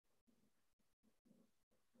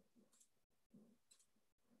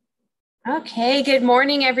Okay, good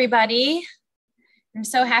morning, everybody. I'm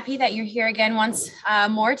so happy that you're here again once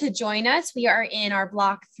more to join us. We are in our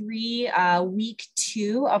block 3, week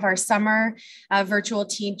 2 of our summer virtual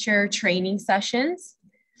teacher training sessions.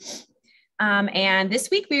 And this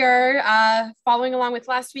week we are following along with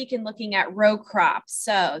last week and looking at row crops.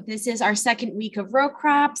 So this is our second week of row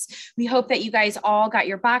crops. We hope that you guys all got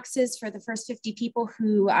your boxes for the first 50 people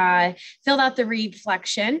who filled out the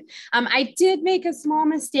reflection. I did make a small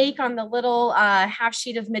mistake on the little half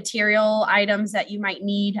sheet of material items that you might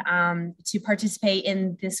need to participate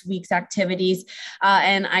in this week's activities.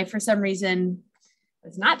 And I, for some reason,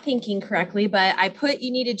 was not thinking correctly, but I put you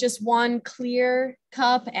needed just one clear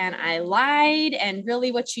cup and I lied. And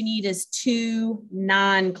really what you need is 2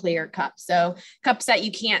 non-clear cups. So cups that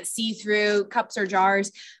you can't see through, cups or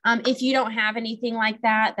jars. If you don't have anything like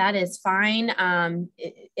that, that is fine.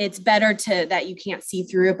 It's better that you can't see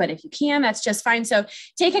through it, but if you can, that's just fine. So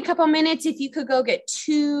take a couple minutes. If you could go get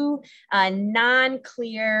 2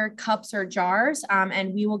 non-clear cups or jars,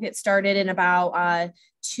 and we will get started in about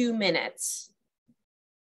 2 minutes.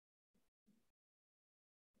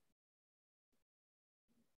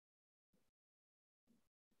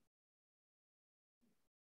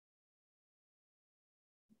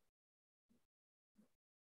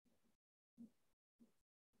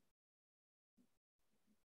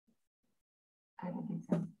 I don't think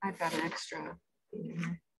so. I've got an extra thing in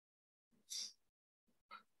here.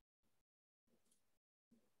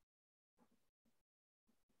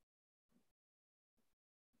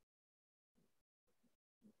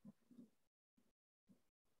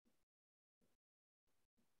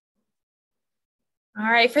 All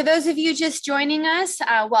right, for those of you just joining us,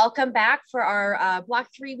 welcome back for our Block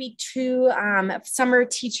 3 Week 2 Summer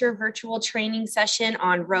Teacher Virtual Training Session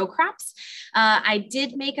on row crops. I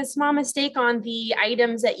did make a small mistake on the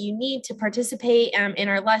items that you need to participate in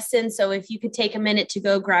our lesson. So if you could take a minute to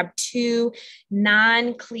go grab 2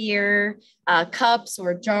 non-clear cups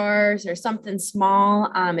or jars or something small.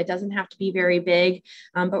 It doesn't have to be very big,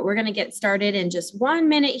 but we're going to get started in just 1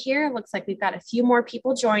 minute here. It looks like we've got a few more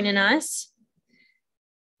people joining us.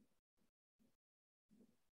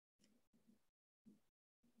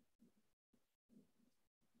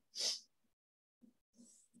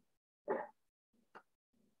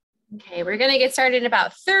 Okay, we're going to get started in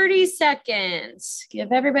about 30 seconds. Give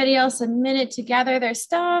everybody else a minute to gather their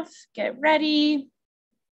stuff, get ready.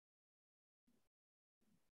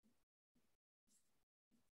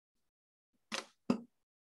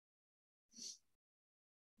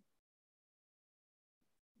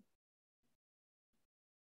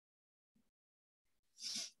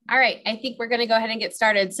 All right, I think we're going to go ahead and get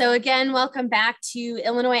started. So again, welcome back to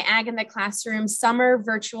Illinois Ag in the Classroom Summer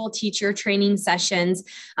Virtual Teacher Training Sessions.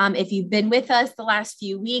 If you've been with us the last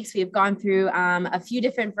few weeks, we've gone through a few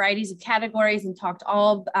different varieties of categories and talked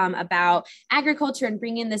all about agriculture and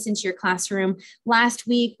bringing this into your classroom. Last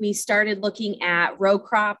week, we started looking at row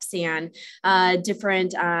crops and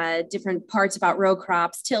different parts about row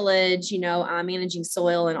crops, tillage, managing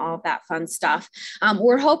soil and all of that fun stuff.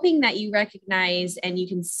 We're hoping that you recognize and you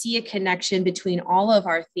can see a connection between all of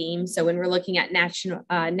our themes. So when we're looking at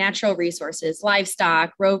natural resources,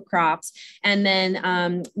 livestock, row crops, and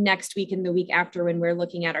then next week and the week after when we're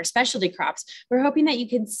looking at our specialty crops, we're hoping that you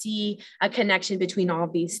can see a connection between all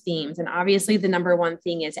of these themes. And obviously the number one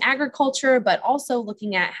thing is agriculture, but also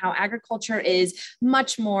looking at how agriculture is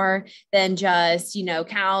much more than just,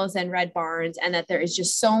 cows and red barns, and that there is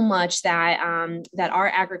just so much that our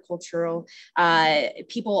agricultural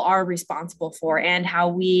people are responsible for, and how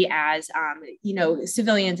we as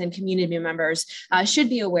civilians and community members should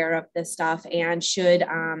be aware of this stuff and should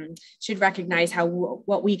recognize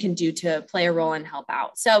what we can do to play a role and help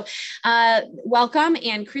out. So welcome,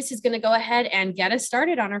 and Chris is going to go ahead and get us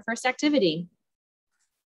started on our first activity.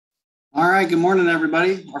 All right, good morning,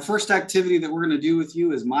 everybody. Our first activity that we're going to do with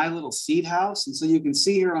you is My Little Seed House. And so you can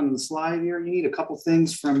see here on the slide here, you need a couple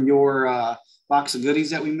things from your box of goodies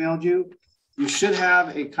that we mailed you. You should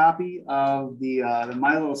have a copy of the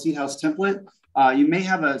My Little Seed House template. You may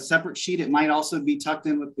have a separate sheet. It might also be tucked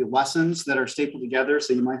in with the lessons that are stapled together.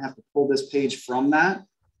 So you might have to pull this page from that.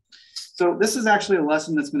 So this is actually a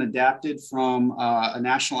lesson that's been adapted from a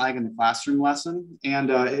National Ag in the Classroom lesson.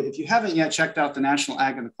 And if you haven't yet checked out the National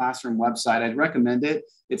Ag in the Classroom website, I'd recommend it.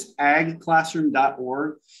 It's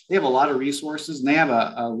agclassroom.org. They have a lot of resources, and they have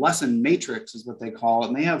a lesson matrix is what they call it.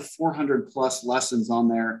 And they have 400 plus lessons on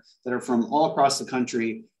there that are from all across the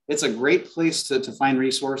country. It's a great place to find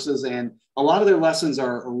resources. And a lot of their lessons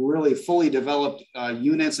are really fully developed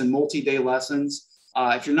units and multi-day lessons.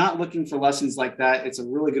 if you're not looking for lessons like that, it's a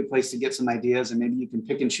really good place to get some ideas, and maybe you can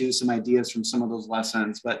pick and choose some ideas from some of those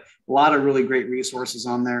lessons. But a lot of really great resources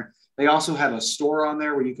on there. They also have a store on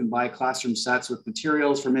there where you can buy classroom sets with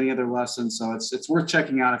materials for many other lessons. So it's worth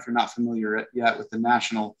checking out if you're not familiar yet with the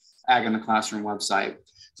National Ag in the Classroom website.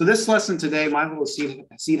 So this lesson today, My Little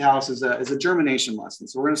Seed House, is a germination lesson.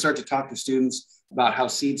 So we're going to start to talk to students about how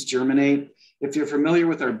seeds germinate. If you're familiar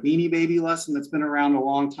with our Beanie Baby lesson that's been around a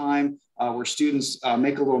long time, where students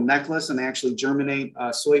make a little necklace and they actually germinate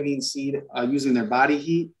soybean seed using their body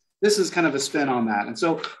heat, this is kind of a spin on that. And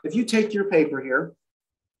so if you take your paper here,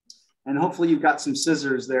 and hopefully you've got some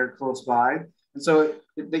scissors there close by. And so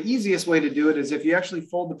the easiest way to do it is if you actually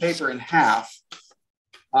fold the paper in half,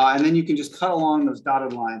 and then you can just cut along those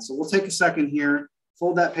dotted lines. So we'll take a second here,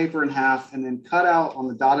 fold that paper in half, and then cut out on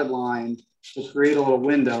the dotted line to create a little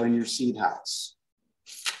window in your seed house.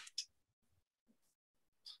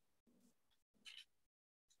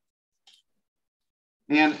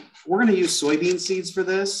 And we're going to use soybean seeds for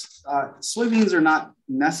this. Soybeans are not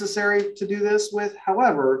necessary to do this with.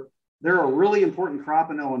 However, they're a really important crop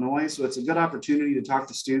in Illinois, so it's a good opportunity to talk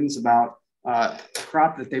to students about a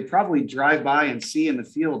crop that they probably drive by and see in the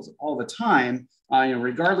fields all the time,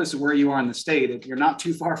 regardless of where you are in the state. If you're not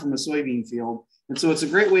too far from a soybean field. And so it's a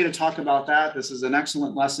great way to talk about that. This is an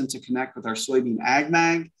excellent lesson to connect with our soybean ag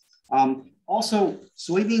mag. Also,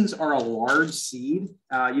 soybeans are a large seed.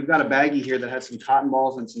 You've got a baggie here that has some cotton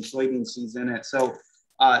balls and some soybean seeds in it. So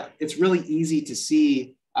it's really easy to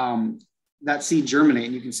see that seed germinate,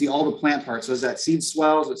 and you can see all the plant parts. So as that seed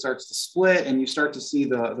swells, it starts to split, and you start to see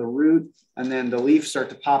the root, and then the leaves start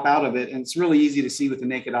to pop out of it. And it's really easy to see with the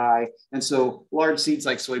naked eye. And so large seeds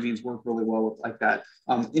like soybeans work really well with like that.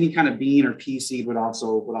 Any kind of bean or pea seed would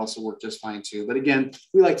also work just fine too. But again,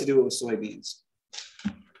 we like to do it with soybeans.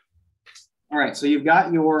 All right, so you've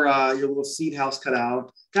got your little seed house cut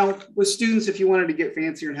out. Now, with students, if you wanted to get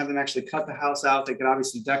fancier and have them actually cut the house out, they could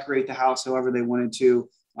obviously decorate the house however they wanted to.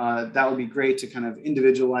 That would be great to kind of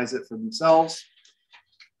individualize it for themselves.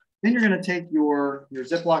 Then you're going to take your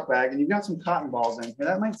Ziploc bag, and you've got some cotton balls in here.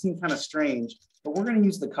 That might seem kind of strange, but we're going to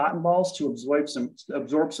use the cotton balls to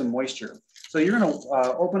absorb some moisture. So you're going to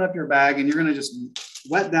open up your bag, and you're going to just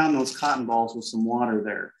wet down those cotton balls with some water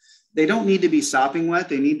there. They don't need to be sopping wet.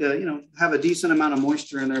 They need to, have a decent amount of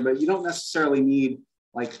moisture in there, but you don't necessarily need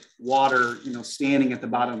like water, standing at the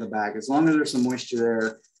bottom of the bag. As long as there's some moisture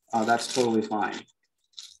there, that's totally fine.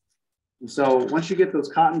 And so once you get those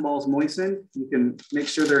cotton balls moistened, you can make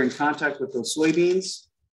sure they're in contact with those soybeans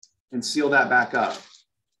and seal that back up.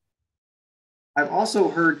 I've also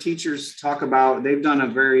heard teachers talk about, they've done a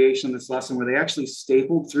variation of this lesson where they actually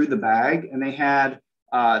stapled through the bag, and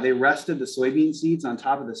they rested the soybean seeds on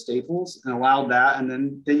top of the staples and allowed that. And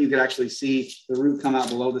then you could actually see the root come out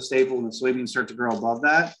below the staple and the soybeans start to grow above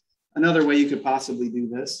that. Another way you could possibly do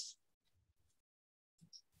this.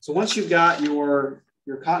 So once you've got your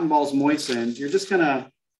cotton balls moistened, you're just going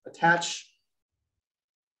to attach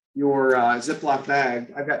your Ziploc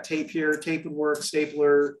bag. I've got tape here. Tape would work,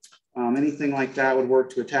 stapler, anything like that would work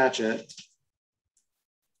to attach it.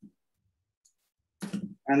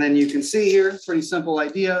 And then you can see here, pretty simple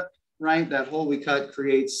idea, right? That hole we cut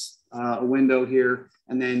creates a window here.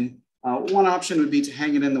 And then one option would be to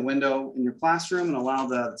hang it in the window in your classroom and allow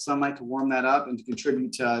the sunlight to warm that up and to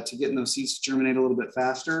contribute to getting those seeds to germinate a little bit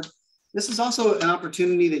faster. This is also an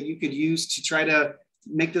opportunity that you could use to try to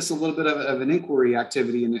make this a little bit of an inquiry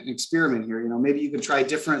activity and an experiment here. Maybe you could try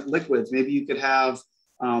different liquids. Maybe you could have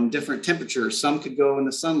different temperatures. Some could go in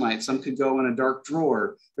the sunlight. Some could go in a dark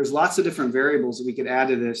drawer. There's lots of different variables that we could add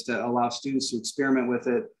to this to allow students to experiment with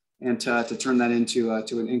it and to turn that into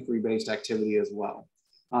an inquiry-based activity as well.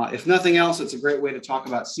 If nothing else, it's a great way to talk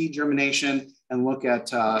about seed germination and look at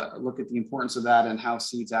the importance of that and how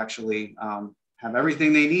seeds actually have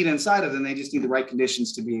everything they need inside of them. They just need the right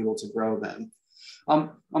conditions to be able to grow them.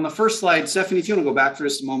 On the first slide, Stephanie, if you want to go back for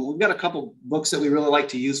just a moment, we've got a couple books that we really like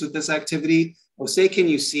to use with this activity. Oh, Say Can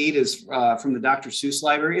You Seed is from the Dr. Seuss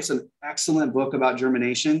library. It's an excellent book about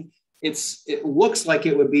germination. It looks like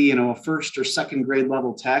it would be, a first or second grade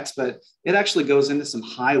level text, but it actually goes into some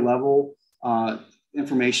high level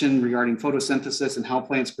information regarding photosynthesis and how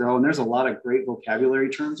plants grow. And there's a lot of great vocabulary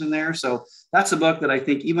terms in there. So that's a book that I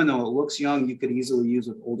think, even though it looks young, you could easily use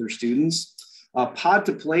with older students. Pod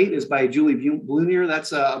to Plate is by Julie Blunier.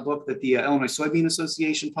 That's a book that the Illinois Soybean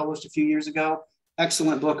Association published a few years ago.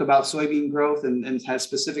 Excellent book about soybean growth and has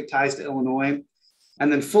specific ties to Illinois.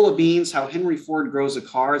 And then Full of Beans, How Henry Ford Grows a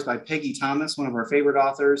Car is by Peggy Thomas, one of our favorite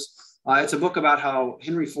authors. It's a book about how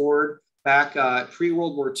Henry Ford back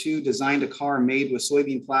pre-World War II, designed a car made with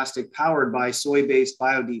soybean plastic powered by soy-based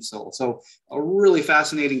biodiesel. So a really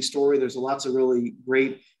fascinating story. There's lots of really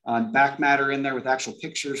great back matter in there with actual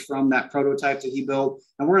pictures from that prototype that he built.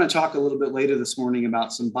 And we're going to talk a little bit later this morning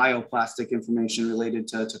about some bioplastic information related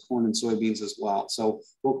to corn and soybeans as well. So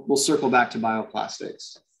we'll circle back to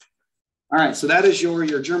bioplastics. All right, so that is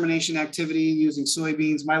your germination activity using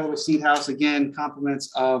soybeans. My Little Seed House, again, compliments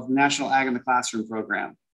of National Ag in the Classroom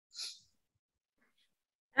program.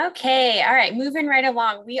 Okay, all right, moving right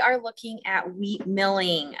along. We are looking at wheat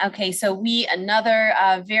milling. Okay, so wheat, another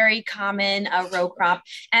very common row crop.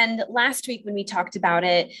 And last week when we talked about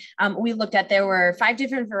it, we looked at, there were 5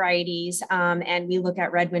 different varieties, and we look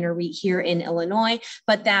at red winter wheat here in Illinois,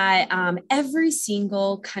 but that every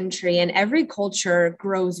single country and every culture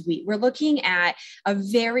grows wheat. We're looking at a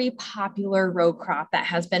very popular row crop that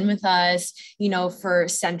has been with us, you know, for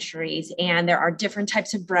centuries. And there are different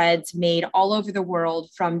types of breads made all over the world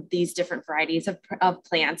from these different varieties of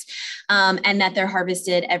plants, and that they're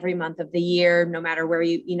harvested every month of the year, no matter where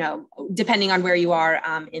you know, depending on where you are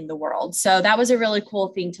in the world. So that was a really cool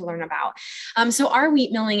thing to learn about. So our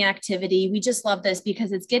wheat milling activity, we just love this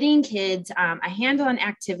because it's getting kids a hands-on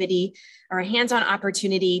activity or a hands-on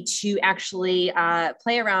opportunity to actually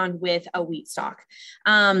play around with a wheat stalk.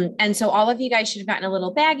 And so all of you guys should have gotten a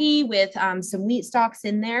little baggie with some wheat stalks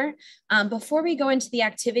in there. Before we go into the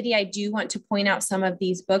activity, I do want to point out some of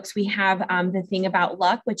these books. We have The Thing About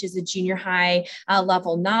Luck, which is a junior high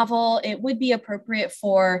level novel. It would be appropriate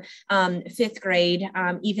for 5th grade,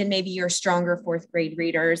 even maybe your stronger 4th grade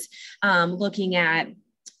readers, looking at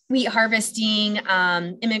wheat harvesting,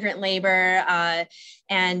 immigrant labor,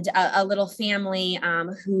 and a little family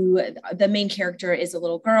who the main character is a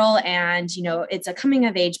little girl, and you know, it's a coming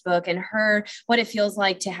of age book, and what it feels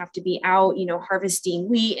like to have to be out, you know, harvesting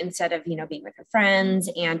wheat instead of, you know, being with her friends,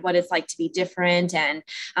 and what it's like to be different, and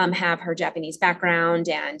have her Japanese background,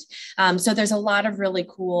 and so there's a lot of really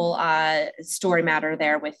cool story matter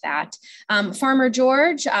there with that. Farmer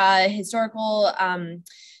George, historical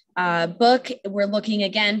book. We're looking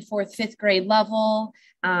again for 5th grade level.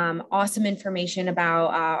 Awesome information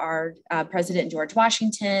about our President George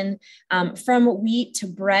Washington. From wheat to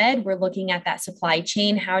bread, we're looking at that supply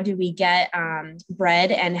chain. How do we get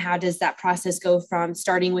bread, and how does that process go from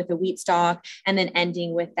starting with the wheat stalk and then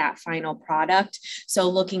ending with that final product? So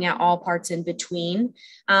looking at all parts in between.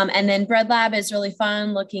 And then Bread Lab is really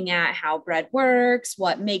fun, looking at how bread works,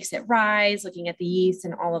 what makes it rise, looking at the yeast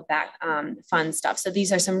and all of that fun stuff. So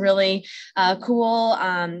these are some really cool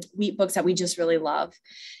wheat books that we just really love.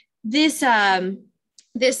 This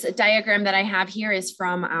diagram that I have here is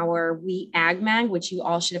from our Wheat Ag Mag, which you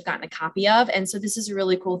all should have gotten a copy of. And so this is a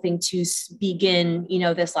really cool thing to begin, you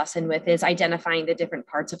know, this lesson with, is identifying the different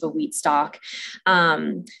parts of a wheat stalk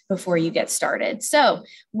before you get started. So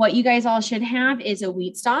what you guys all should have is a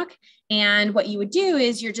wheat stalk. And what you would do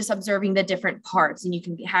is you're just observing the different parts, and you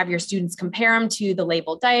can have your students compare them to the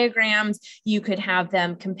labeled diagrams. You could have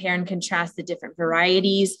them compare and contrast the different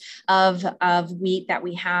varieties of wheat that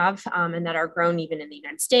we have and that are grown even in the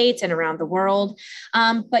United States and around the world.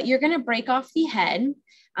 But you're going to break off the head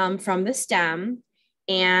from the stem,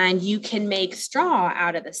 and you can make straw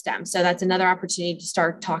out of the stem. So that's another opportunity to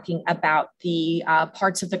start talking about the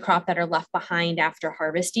parts of the crop that are left behind after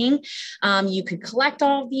harvesting. You could collect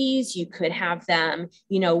all of these. You could have them,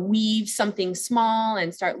 you know, weave something small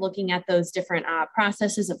and start looking at those different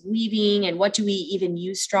processes of weaving, and what do we even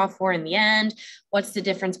use straw for in the end? What's the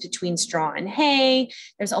difference between straw and hay?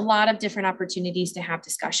 There's a lot of different opportunities to have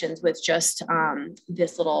discussions with just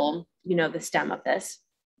this little, you know, the stem of this.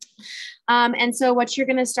 And so what you're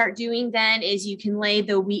going to start doing then is you can lay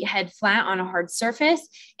the wheat head flat on a hard surface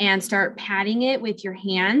and start patting it with your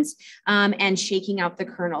hands and shaking out the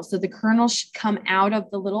kernel. So the kernel should come out of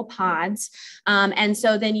the little pods. And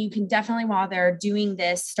so then you can definitely, while they're doing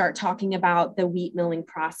this, start talking about the wheat milling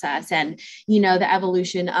process and, you know, the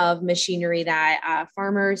evolution of machinery that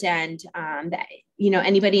farmers and, that, you know,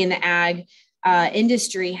 anybody in the ag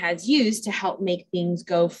industry has used to help make things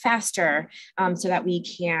go faster, so that we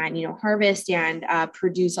can, you know, harvest and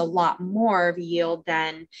produce a lot more of a yield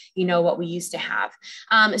than, you know, what we used to have.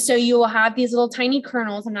 So you will have these little tiny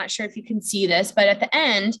kernels. I'm not sure if you can see this, but at the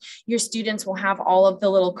end, your students will have all of the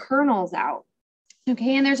little kernels out.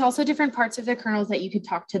 Okay, and there's also different parts of the kernels that you could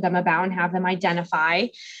talk to them about and have them identify.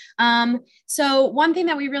 So one thing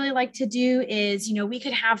that we really like to do is, we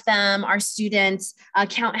could have them, our students,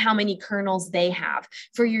 count how many kernels they have.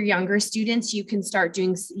 For your younger students, you can start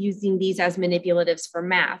using these as manipulatives for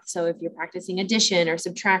math. So if you're practicing addition or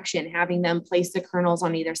subtraction, having them place the kernels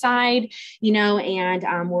on either side,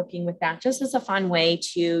 and working with that just as a fun way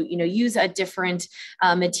to, use a different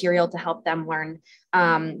material to help them learn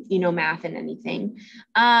math and anything.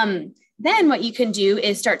 Then what you can do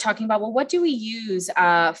is start talking about, well, what do we use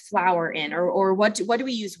flour in, or what do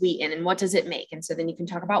we use wheat in, and what does it make? And so then you can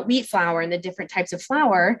talk about wheat flour and the different types of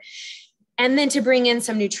flour. And then to bring in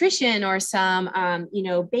some nutrition or some,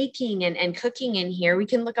 baking and cooking in here, we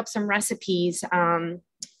can look up some recipes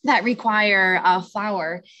that require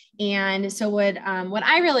flour. And so what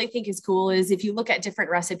I really think is cool is if you look at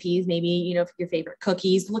different recipes, maybe, for your favorite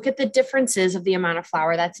cookies, look at the differences of the amount of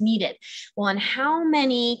flour that's needed. Well, and how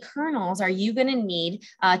many kernels are you going to need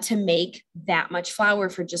to make that much flour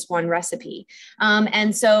for just one recipe?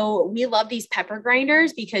 And so we love these pepper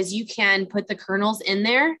grinders because you can put the kernels in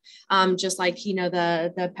there, just like,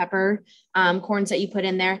 the pepper corns that you put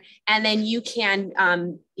in there. And then you can,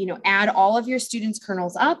 add all of your students'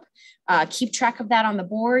 kernels up, keep track of that on the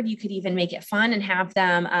board. You could even make it fun and have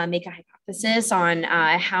them make a hypothesis on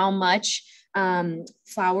how much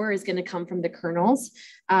flour is going to come from the kernels.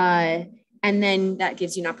 And then that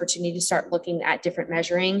gives you an opportunity to start looking at different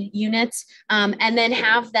measuring units, and then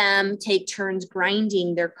have them take turns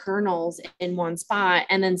grinding their kernels in one spot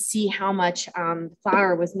and then see how much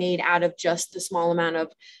flour was made out of just the small amount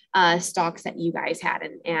of stalks that you guys had.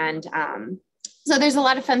 So there's a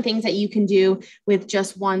lot of fun things that you can do with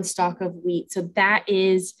just one stalk of wheat. So that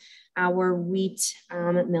is our wheat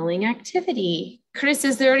milling activity. Chris,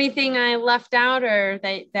 is there anything I left out or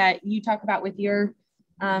that you talk about with your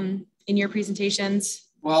in your presentations?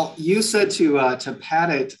 Well, you said to pat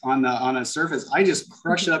it on a surface. I just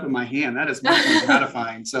crush it up in my hand. That is much more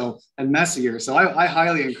gratifying. And messier. So I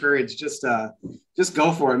highly encourage just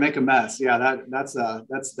go for it, make a mess. Yeah,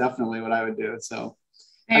 that's definitely what I would do. So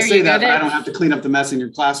I say that, but I don't have to clean up the mess in your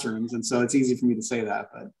classrooms, and so it's easy for me to say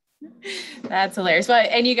that. But that's hilarious. Well,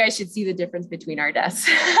 and you guys should see the difference between our desks.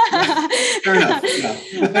 Fair enough.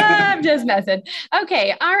 Yeah. I'm just messing.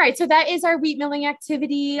 Okay. All right. So that is our wheat milling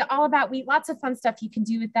activity, all about wheat. Lots of fun stuff you can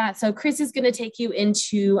do with that. So Chris is going to take you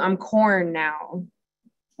into corn now.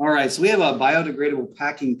 All right. So we have a biodegradable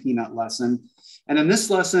packing peanut lesson. And in this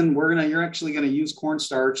lesson, you're actually going to use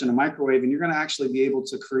cornstarch in a microwave, and you're going to actually be able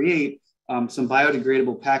to create some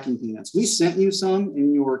biodegradable packing peanuts. We sent you some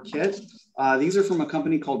in your kit. These are from a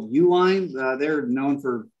company called Uline. They're known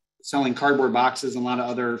for selling cardboard boxes and a lot of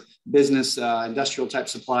other business industrial type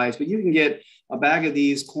supplies, but you can get a bag of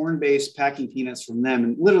these corn-based packing peanuts from them.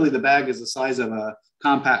 And literally the bag is the size of a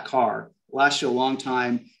compact car. Lasts you a long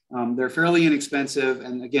time. They're fairly inexpensive,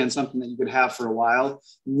 and again, something that you could have for a while.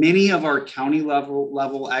 Many of our county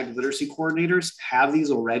level ag literacy coordinators have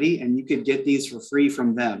these already, and you could get these for free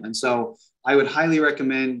from them. And so I would highly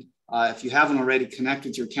recommend, if you haven't already, connect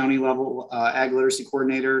with your county level ag literacy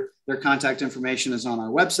coordinator. Their contact information is on our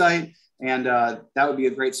website, and that would be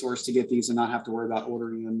a great source to get these and not have to worry about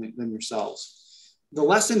ordering them yourselves. The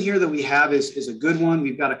lesson here that we have is a good one.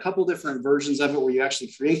 We've got a couple different versions of it where you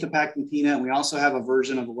actually create the packing peanut. And we also have a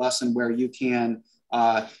version of the lesson where you can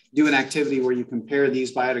do an activity where you compare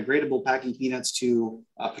these biodegradable packing peanuts to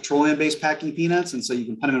petroleum-based packing peanuts. And so you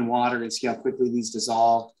can put them in water and see how quickly these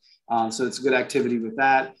dissolve. So it's a good activity with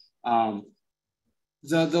that.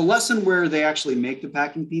 The lesson where they actually make the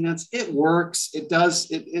packing peanuts, it works.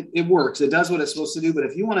 It works. It does what it's supposed to do. But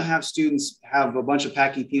if you want to have students have a bunch of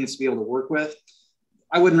packing peanuts to be able to work with,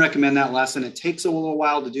 I wouldn't recommend that lesson. It takes a little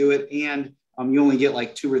while to do it, and you only get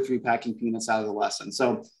like 2 or 3 packing peanuts out of the lesson.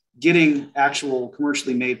 So getting actual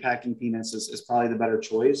commercially made packing peanuts is probably the better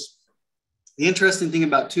choice. The interesting thing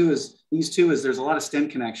about these two is there's a lot of stem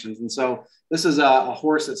connections. And so this is a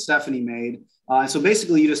horse that Stephanie made. So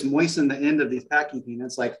basically you just moisten the end of these packing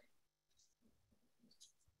peanuts. Like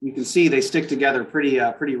you can see, they stick together pretty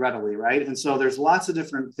readily, right? And so there's lots of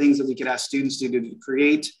different things that we could ask students to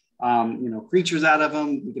create creatures out of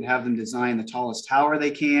them. We can have them design the tallest tower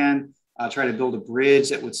they can, try to build a bridge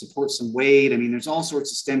that would support some weight. I mean, there's all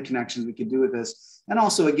sorts of stem connections we could do with this. And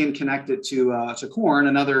also, again, connect it to corn,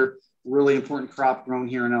 another really important crop grown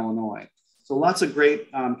here in Illinois. So lots of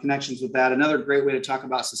great connections with that. Another great way to talk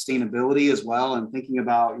about sustainability as well, and thinking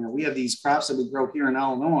about, we have these crops that we grow here in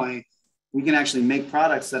Illinois. We can actually make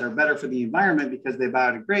products that are better for the environment because they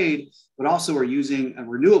biodegrade, but also are using a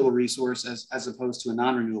renewable resource as opposed to a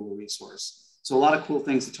non-renewable resource. So a lot of cool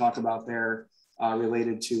things to talk about there.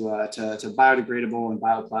 related to biodegradable and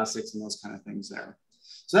bioplastics and those kind of things there.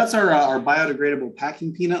 So that's our biodegradable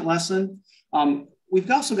packing peanut lesson. We've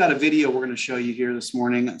also got a video we're going to show you here this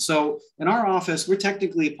morning. So in our office, we're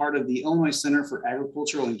technically part of the Illinois Center for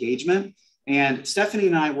Agricultural Engagement. And Stephanie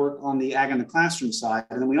and I work on the Ag in the Classroom side.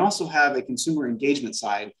 And then we also have a consumer engagement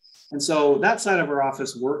side. And so that side of our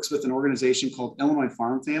office works with an organization called Illinois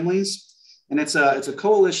Farm Families. And it's a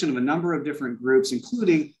coalition of a number of different groups,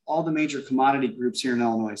 including all the major commodity groups here in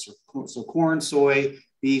Illinois. So corn, soy,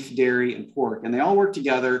 beef, dairy, and pork. And they all work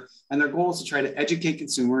together. And their goal is to try to educate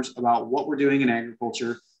consumers about what we're doing in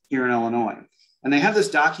agriculture here in Illinois. And they have this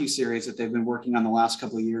docu-series that they've been working on the last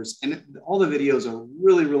couple of years. And all the videos are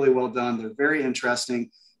really, really well done. They're very interesting.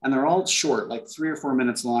 And they're all short, like 3 or 4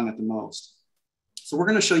 minutes long at the most. So we're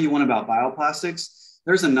going to show you one about bioplastics.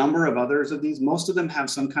 There's a number of others of these. Most of them have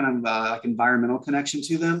some kind of like environmental connection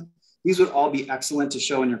to them. These would all be excellent to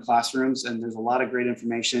show in your classrooms. And there's a lot of great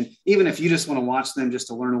information, even if you just want to watch them just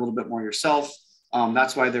to learn a little bit more yourself.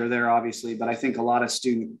 That's why they're there, obviously. But I think a lot of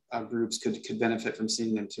student groups could benefit from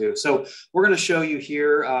seeing them too. So we're going to show you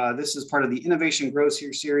here. This is part of the Innovation Grows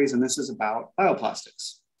Here series, and this is about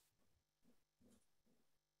bioplastics.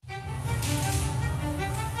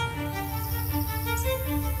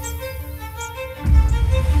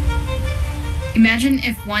 Imagine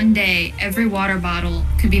if one day every water bottle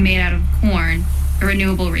could be made out of corn, a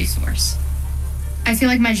renewable resource. I feel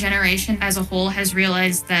like my generation as a whole has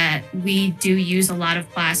realized that we do use a lot of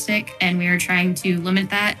plastic, and we are trying to limit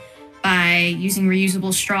that by using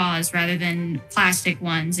reusable straws rather than plastic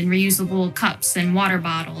ones, and reusable cups and water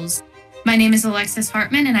bottles. My name is Alexis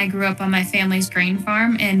Hartman, and I grew up on my family's grain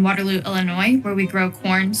farm in Waterloo, Illinois, where we grow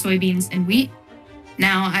corn, soybeans, and wheat.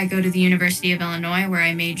 Now I go to the University of Illinois, where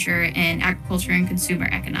I major in agriculture and consumer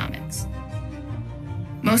economics.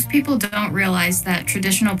 Most people don't realize that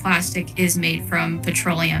traditional plastic is made from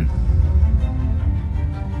petroleum.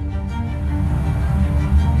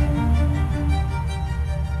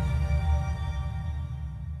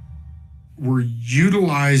 We're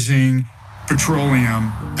utilizing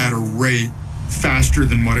petroleum at a rate faster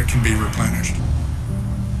than what it can be replenished.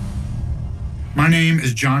 My name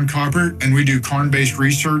is John Coppert, and we do corn-based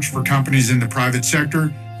research for companies in the private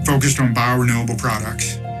sector focused on biorenewable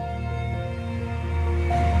products.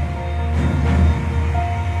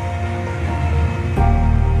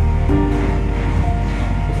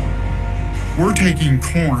 We're taking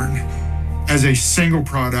corn as a single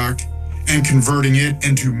product and converting it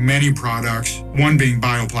into many products, one being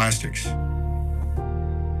bioplastics.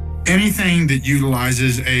 Anything that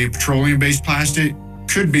utilizes a petroleum-based plastic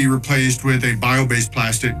could be replaced with a bio-based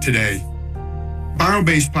plastic today.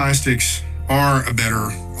 Bio-based plastics are a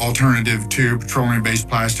better alternative to petroleum-based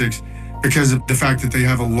plastics because of the fact that they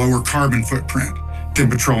have a lower carbon footprint than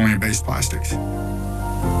petroleum-based plastics.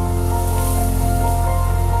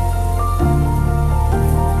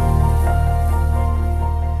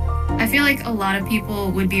 I feel like a lot of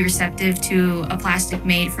people would be receptive to a plastic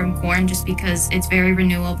made from corn just because it's very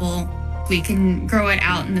renewable. We can grow it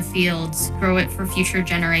out in the fields, grow it for future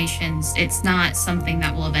generations. It's not something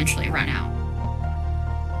that will eventually run out.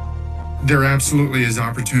 There absolutely is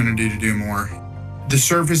opportunity to do more. The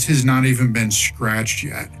surface has not even been scratched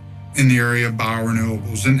yet in the area of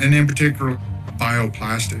biorenewables and in particular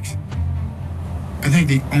bioplastics. I think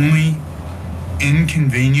the only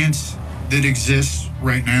inconvenience that exists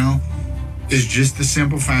right now is just the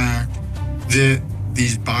simple fact that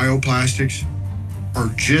these bioplastics are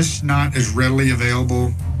just not as readily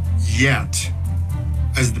available yet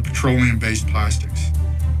as the petroleum-based plastics.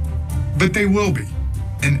 But they will be.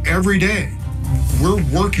 And every day, we're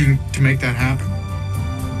working to make that happen.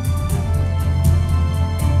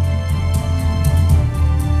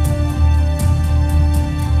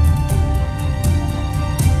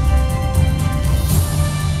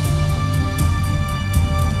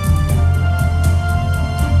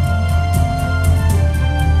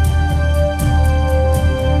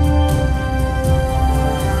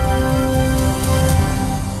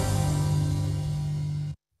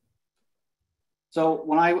 So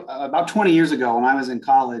about 20 years ago, when I was in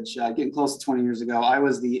college, getting close to 20 years ago, I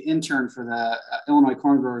was the intern for the Illinois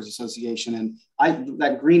Corn Growers Association. And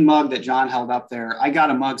that green mug that John held up there, I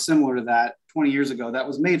got a mug similar to that 20 years ago that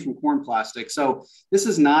was made from corn plastic. So this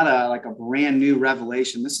is not like a brand new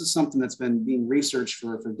revelation. This is something that's been being researched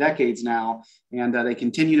for decades now. And they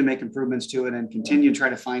continue to make improvements to it and continue to try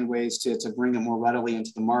to find ways to bring it more readily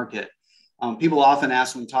into the market. People often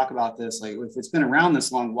ask when we talk about this, like, if it's been around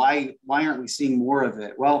this long, why aren't we seeing more of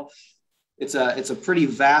it? Well, it's a pretty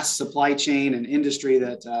vast supply chain and industry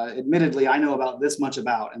that admittedly I know about this much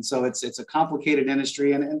about. And so it's a complicated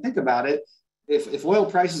industry. And think about it. if oil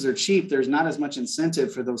prices are cheap, there's not as much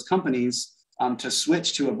incentive for those companies to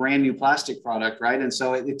switch to a brand new plastic product, right? And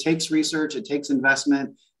so it takes research, it takes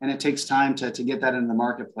investment, and it takes time to get that into the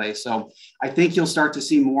marketplace. So I think you'll start to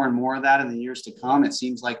see more and more of that in the years to come. It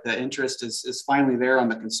seems like the interest is finally there on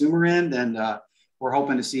the consumer end, and we're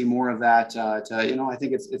hoping to see more of that. I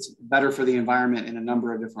think it's better for the environment in a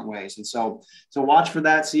number of different ways. And so watch for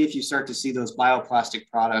that. See if you start to see those bioplastic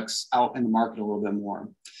products out in the market a little bit more.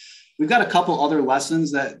 We've got a couple other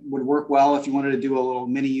lessons that would work well if you wanted to do a little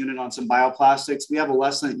mini unit on some bioplastics. We have a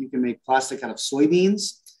lesson that you can make plastic out of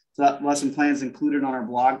soybeans. So that lesson plan is included on our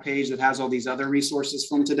blog page that has all these other resources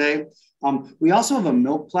from today. We also have a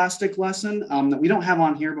milk plastic lesson that we don't have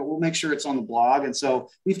on here, but we'll make sure it's on the blog. And so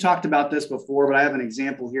we've talked about this before, but I have an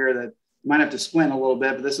example here that you might have to squint a little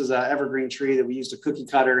bit, but this is an evergreen tree that we used a cookie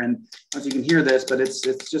cutter. And I don't know if you can hear this, but it's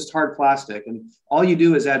just hard plastic. And all you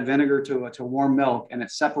do is add vinegar to warm milk, and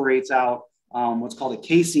it separates out what's called a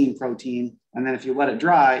casein protein. And then if you let it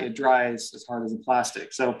dries as hard as a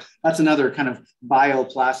plastic. So that's another kind of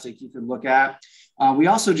bioplastic you could look at. We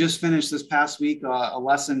also just finished this past week a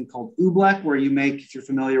lesson called oobleck, where you make, if you're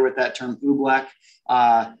familiar with that term, oobleck,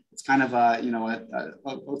 it's kind of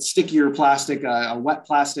a stickier plastic, a wet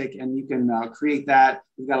plastic, and you can create that.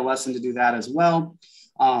 We've got a lesson to do that as well.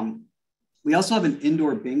 We also have an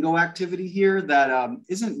indoor bingo activity here that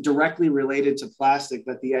isn't directly related to plastic,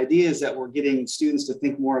 but the idea is that we're getting students to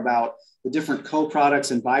think more about the different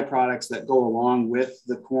co-products and byproducts that go along with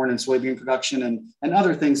the corn and soybean production and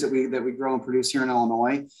other things that we grow and produce here in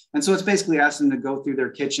Illinois. And so it's basically asking them to go through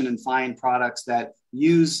their kitchen and find products that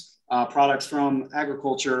use products from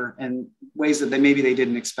agriculture in ways that maybe they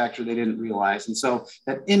didn't expect or they didn't realize. And so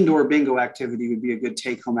that indoor bingo activity would be a good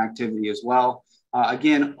take-home activity as well.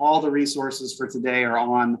 Again, all the resources for today are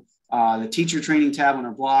on the teacher training tab on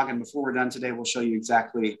our blog. And before we're done today, we'll show you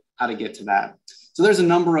exactly how to get to that. So there's a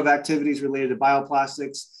number of activities related to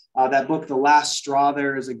bioplastics. That book, The Last Straw,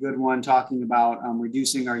 there is a good one talking about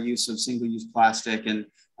reducing our use of single-use plastic, and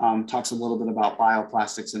talks a little bit about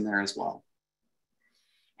bioplastics in there as well.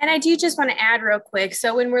 And I do just want to add real quick.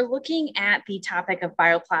 So when we're looking at the topic of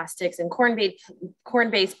bioplastics and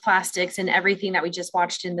corn-based plastics and everything that we just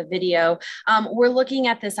watched in the video, we're looking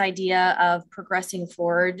at this idea of progressing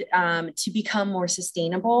forward to become more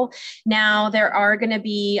sustainable. Now, there are going to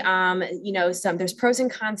be, there's pros and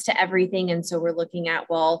cons to everything. And so we're looking at,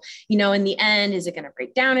 well, in the end, is it going to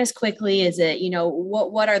break down as quickly? Is it,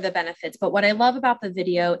 what are the benefits? But what I love about the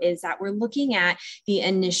video is that we're looking at the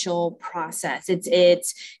initial process.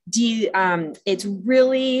 It's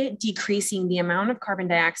really decreasing the amount of carbon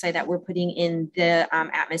dioxide that we're putting in the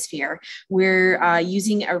atmosphere. We're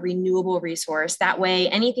using a renewable resource. That way,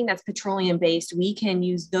 anything that's petroleum based, we can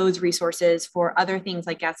use those resources for other things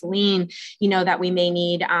like gasoline, that we may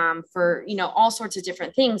need for, all sorts of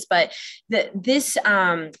different things. But this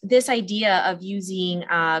idea of using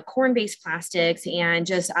corn-based plastics and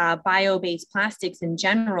just bio-based plastics in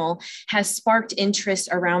general has sparked interest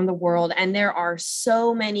around the world. And there are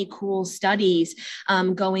so many cool studies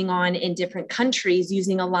going on in different countries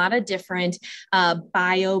using a lot of different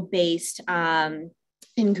bio-based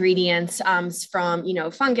ingredients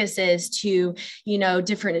from, funguses to,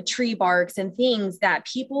 different tree barks and things that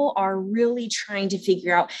people are really trying to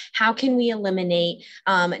figure out how can we eliminate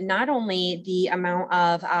not only the amount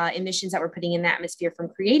of emissions that we're putting in the atmosphere from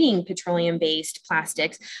creating petroleum-based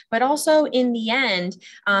plastics, but also in the end,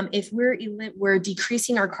 if we're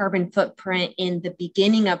decreasing our carbon footprint in the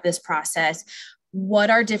beginning of this process, what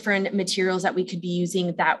are different materials that we could be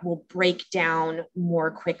using that will break down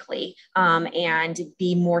more quickly and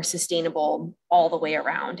be more sustainable all the way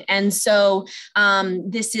around. And so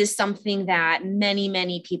this is something that many,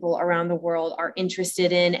 many people around the world are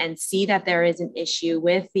interested in and see that there is an issue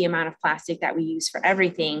with the amount of plastic that we use for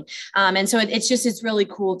everything. And so it's really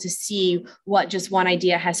cool to see what just one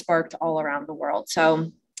idea has sparked all around the world.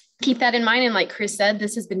 So keep that in mind. And like Chris said,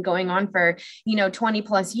 this has been going on for, 20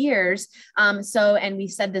 plus years. And we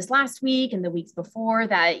said this last week and the weeks before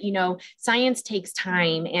that, science takes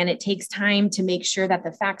time, and it takes time to make sure that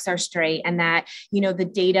the facts are straight and that, the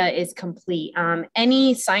data is complete.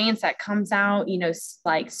 Any science that comes out,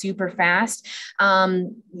 like super fast,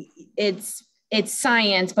 it's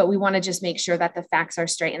science, but we want to just make sure that the facts are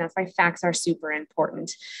straight. And that's why facts are super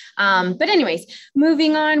important. But anyways,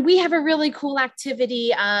 moving on, we have a really cool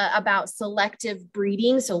activity about selective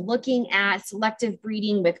breeding. So looking at selective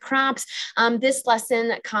breeding with crops. This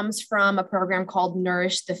lesson comes from a program called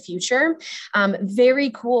Nourish the Future. Very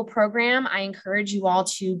cool program. I encourage you all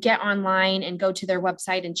to get online and go to their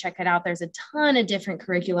website and check it out. There's a ton of different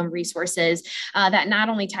curriculum resources that not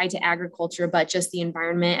only tie to agriculture, but just the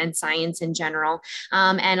environment and science in general.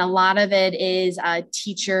 And a lot of it is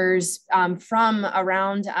teachers from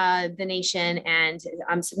around the nation and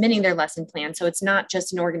submitting their lesson plan. So it's not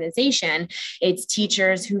just an organization, it's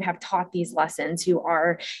teachers who have taught these lessons who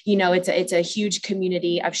are, it's a huge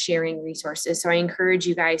community of sharing resources. So I encourage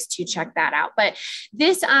you guys to check that out. But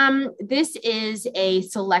this is a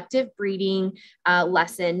selective breeding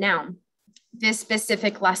lesson. Now, this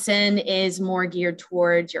specific lesson is more geared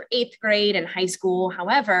towards your 8th grade and high school.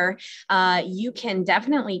 However, you can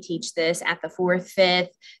definitely teach this at the 4th, 5th,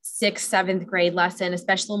 6th, 7th grade lesson,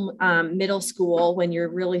 especially middle school, when you're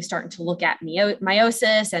really starting to look at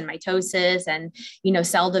meiosis and mitosis and,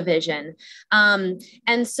 cell division.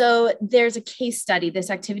 And so there's a case study. This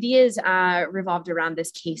activity is revolved around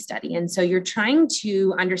this case study. And so you're trying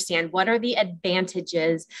to understand what are the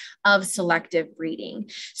advantages of selective breeding.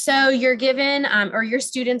 So you're given or your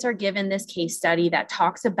students are given this case study that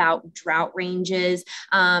talks about drought ranges.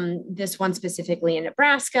 This one specifically in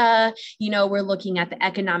Nebraska, we're looking at the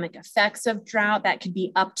economic effects of drought that could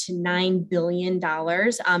be up to $9 billion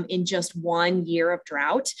in just 1 year of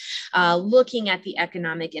drought. Looking at the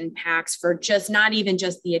economic impacts for not even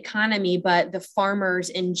just the economy, but the farmers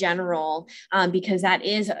in general, because that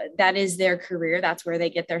is their career. That's where they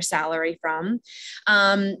get their salary from.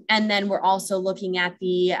 And then we're also looking at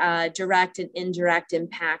the direct and indirect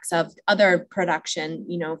impacts of other production,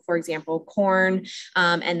 for example, corn,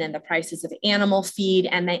 and then the prices of animal feed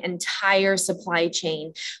and the entire supply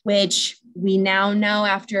chain, which we now know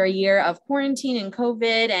after a year of quarantine and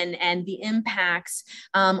COVID and the impacts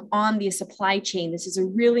on the supply chain. This is a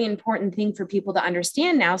really important thing for people to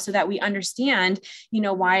understand now, so that we understand,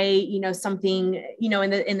 why, something,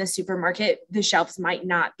 in the supermarket, the shelves might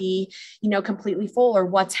not be, completely full, or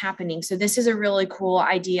what's happening. So this is a really cool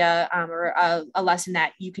idea or a lesson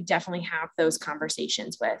that you could definitely have those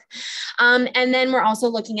conversations with. And then we're also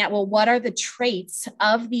looking at, well, what are the traits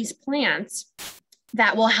of these plants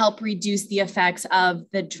that will help reduce the effects of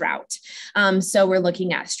the drought? So we're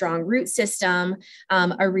looking at strong root system,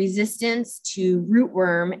 a resistance to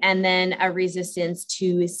rootworm, and then a resistance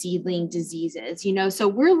to seedling diseases. So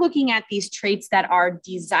we're looking at these traits that are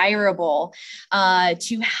desirable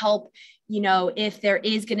to help. If there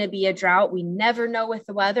is going to be a drought, we never know with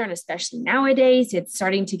the weather. And especially nowadays, it's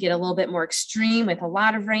starting to get a little bit more extreme with a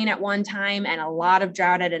lot of rain at one time and a lot of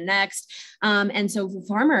drought at a next. And so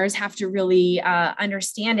farmers have to really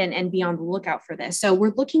understand and be on the lookout for this. So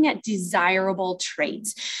we're looking at desirable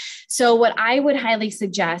traits. So what I would highly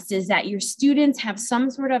suggest is that your students have some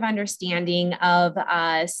sort of understanding of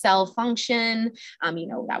cell function,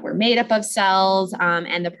 that we're made up of cells,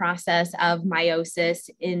 and the process of meiosis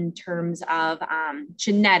in terms of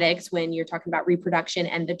genetics when you're talking about reproduction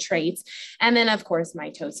and the traits. And then, of course,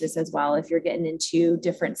 mitosis as well, if you're getting into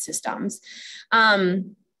different systems.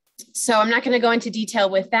 So I'm not going to go into detail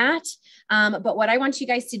with that. But what I want you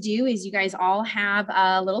guys to do is you guys all have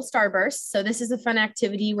a little starburst. So this is a fun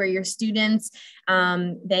activity where your students,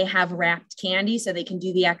 they have wrapped candy so they can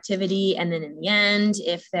do the activity. And then in the end,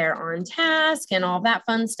 if they're on task and all that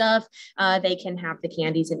fun stuff, they can have the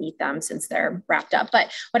candies and eat them since they're wrapped up.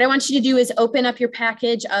 But what I want you to do is open up your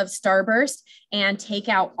package of starburst and take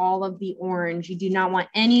out all of the orange. You do not want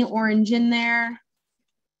any orange in there.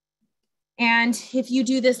 And if you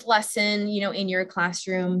do this lesson, in your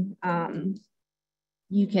classroom,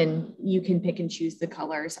 you can pick and choose the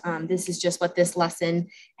colors. This is just what this lesson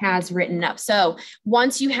has written up. So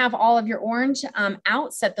once you have all of your orange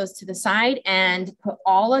out, set those to the side and put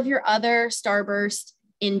all of your other starburst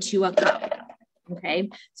into a cup. Okay,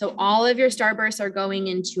 so all of your starbursts are going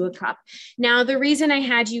into a cup. Now, the reason I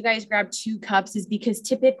had you guys grab 2 cups is because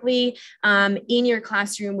typically in your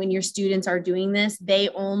classroom, when your students are doing this, they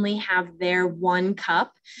only have their 1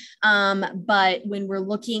 cup. But when we're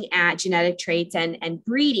looking at genetic traits and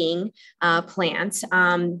breeding plants,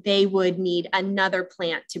 they would need another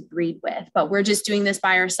plant to breed with. But we're just doing this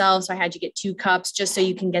by ourselves. So I had you get 2 cups just so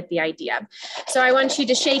you can get the idea. So I want you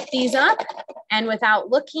to shake these up, and without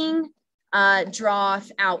looking, draw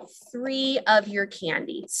out 3 of your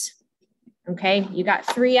candies. Okay, you got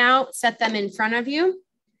 3 out, set them in front of you.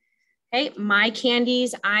 Okay, my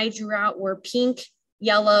candies I drew out were pink,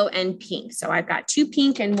 yellow, and pink. So I've got 2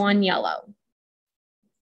 pink and 1 yellow.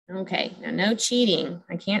 Okay, now no cheating.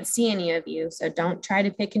 I can't see any of you, so don't try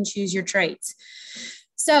to pick and choose your traits.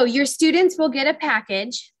 So your students will get a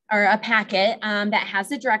package or a packet that has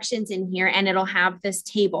the directions in here, and it'll have this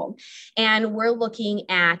table. And we're looking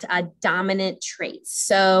at dominant traits.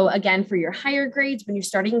 So again, for your higher grades, when you're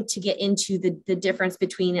starting to get into the difference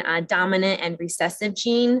between dominant and recessive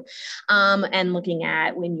gene, and looking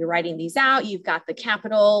at when you're writing these out, you've got the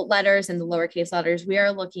capital letters and the lowercase letters. We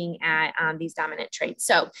are looking at these dominant traits.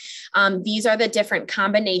 So these are the different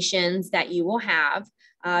combinations that you will have.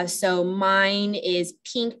 So mine is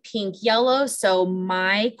pink, pink, yellow. So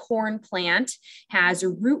my corn plant has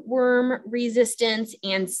rootworm resistance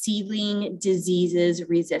and seedling diseases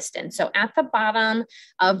resistance. So at the bottom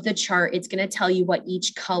of the chart, it's going to tell you what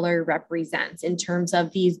each color represents in terms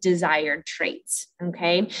of these desired traits.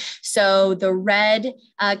 Okay. So the red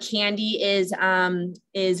candy is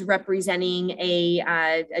representing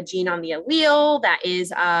a gene on the allele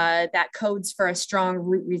that codes for a strong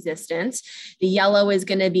root resistance. The yellow is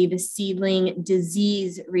going to be the seedling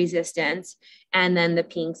disease resistance, and then the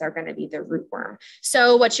pinks are going to be the rootworm.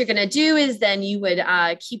 So what you're going to do is then you would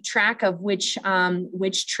keep track of which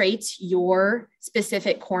traits your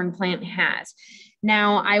specific corn plant has.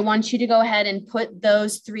 Now, I want you to go ahead and put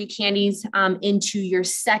those 3 candies into your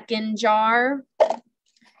second jar.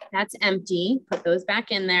 That's empty. Put those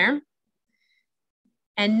back in there.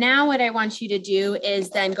 And now what I want you to do is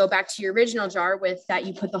then go back to your original jar with that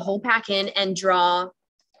you put the whole pack in and draw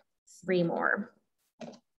 3 more.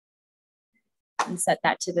 And set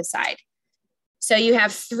that to the side. So you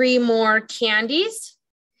have 3 more candies.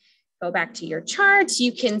 Go back to your charts.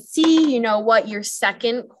 You can see, what your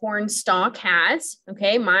second corn stalk has.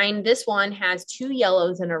 Okay, this one has 2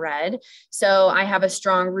 yellows and a red. So I have a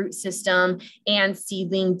strong root system and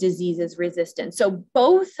seedling diseases resistant. So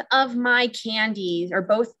both of my corn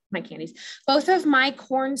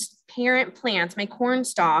parent plants, my corn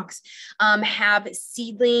stalks, have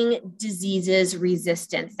seedling diseases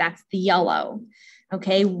resistance. That's the yellow.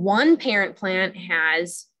 Okay, one parent plant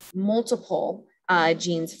has multiple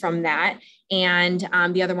genes from that, and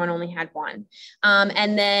the other one only had 1.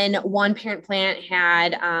 And then one parent plant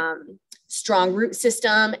had strong root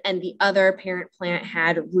system, and the other parent plant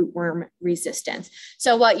had rootworm resistance.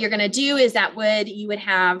 So what you're going to do is we're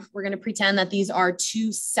going to pretend that these are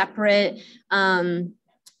 2 separate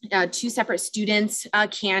students'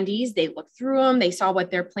 candies. They looked through them. They saw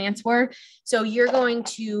what their plants were. So you're going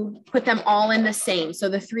to put them all in the same. So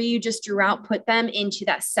the 3 you just drew out, put them into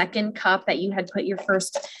that second cup that you had put your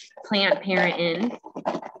first plant parent in.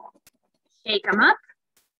 Shake them up.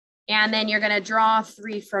 And then you're going to draw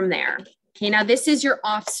 3 from there. Okay, now this is your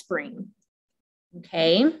offspring.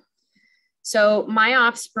 Okay, so my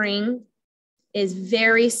offspring is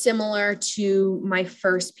very similar to my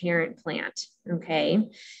first parent plant. Okay,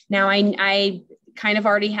 now I kind of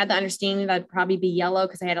already had the understanding that it'd probably be yellow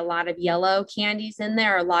because I had a lot of yellow candies in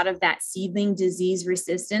there, a lot of that seedling disease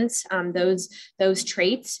resistance, those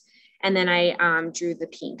traits. And then I drew the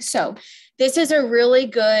pink. So this is a really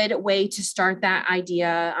good way to start that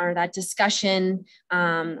idea or that discussion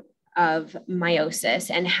of meiosis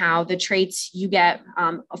and how the traits you get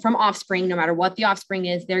from offspring, no matter what the offspring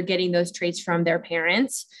is, they're getting those traits from their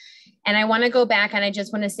parents. And I want to go back and I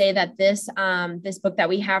just want to say that this book that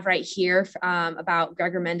we have right here about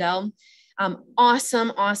Gregor Mendel,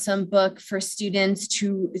 awesome book for students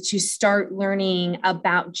to start learning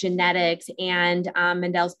about genetics and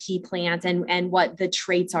Mendel's pea plants and what the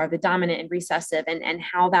traits are, the dominant and recessive, and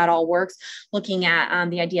how that all works, looking at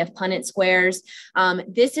the idea of Punnett squares.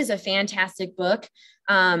 This is a fantastic book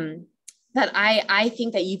that I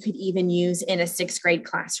think that you could even use in a 6th grade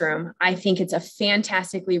classroom. I think it's a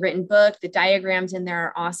fantastically written book. The diagrams in there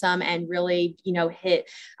are awesome and really, hit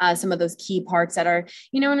some of those key parts that are,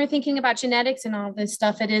 when we're thinking about genetics and all this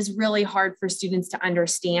stuff, it is really hard for students to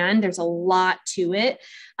understand. There's a lot to it,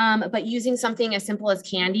 but using something as simple as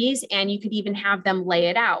candies, and you could even have them lay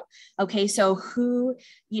it out. Okay, so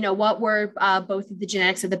what were both of the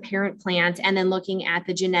genetics of the parent plant, and then looking at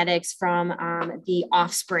the genetics from the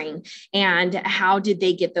offspring, and how did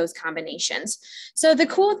they get those combinations. So the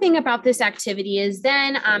cool thing about this activity is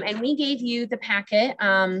then, and we gave you the packet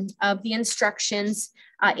of the instructions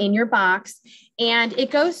in your box, and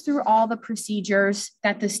it goes through all the procedures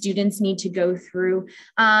that the students need to go through.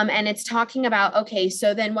 And it's talking about, okay,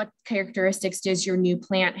 so then what characteristics does your new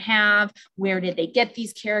plant have? Where did they get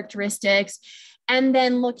these characteristics? And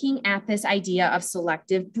then looking at this idea of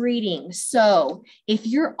selective breeding. So if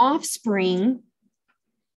your offspring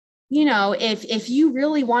if you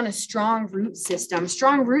really want a strong root systems,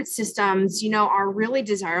 are really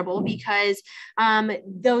desirable because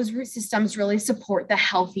those root systems really support the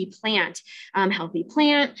healthy plant.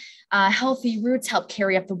 Healthy roots help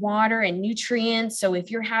carry up the water and nutrients. So if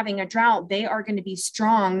you're having a drought, they are going to be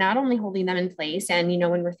strong, not only holding them in place. And,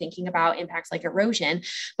 when we're thinking about impacts like erosion,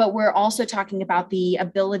 but we're also talking about the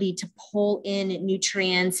ability to pull in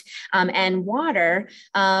nutrients and water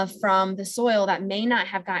from the soil that may not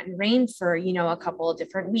have gotten rain for, a couple of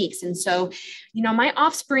different weeks. And so, my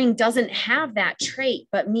offspring doesn't have that trait,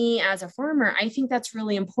 but me as a farmer, I think that's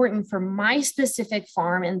really important for my specific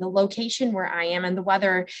farm and the location where I am and the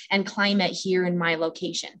weather and climate here in my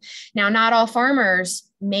location. Now, not all farmers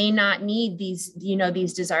may not need these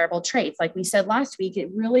desirable traits. Like we said last week,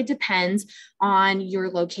 it really depends on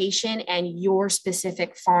your location and your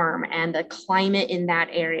specific farm and the climate in that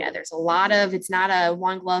area. It's not a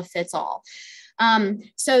one glove fits all.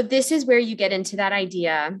 So this is where you get into that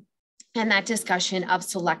idea and that discussion of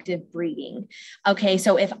selective breeding. Okay,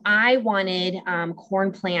 so if I wanted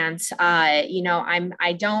corn plants, I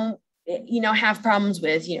don't have problems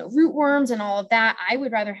with, rootworms and all of that. I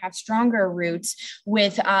would rather have stronger roots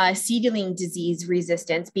with seedling disease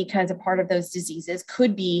resistance, because a part of those diseases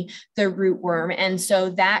could be the rootworm. And so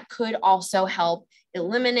that could also help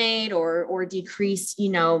eliminate or decrease,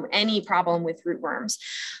 any problem with rootworms.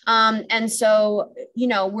 And so,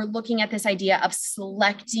 we're looking at this idea of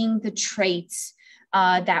selecting the traits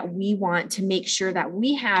that we want to make sure that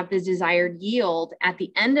we have the desired yield at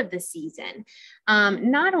the end of the season.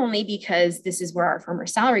 Not only because this is where our farmer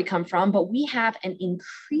salary come from, but we have an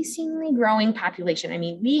increasingly growing population. I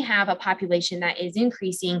mean, we have a population that is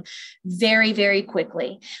increasing very, very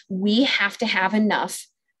quickly. We have to have enough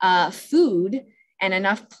food and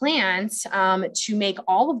enough plants to make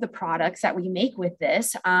all of the products that we make with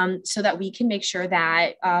this, so that we can make sure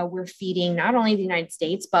that we're feeding not only the United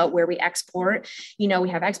States, but where we export. We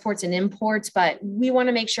have exports and imports, but we want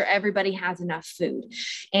to make sure everybody has enough food.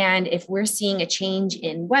 And if we're seeing a change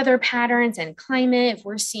in weather patterns and climate, if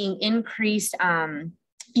we're seeing increased fungi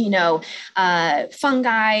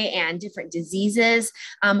and different diseases,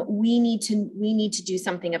 we need to do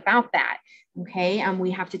something about that. Okay.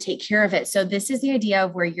 We have to take care of it. So this is the idea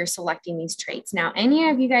of where you're selecting these traits. Now, any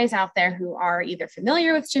of you guys out there who are either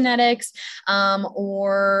familiar with genetics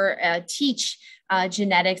or teach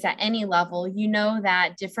genetics at any level, you know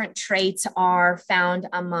that different traits are found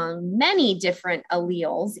among many different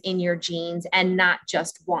alleles in your genes and not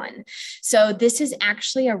just one. So this is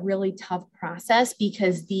actually a really tough process,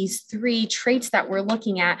 because these three traits that we're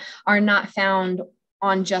looking at are not found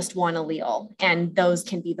on just one allele, and those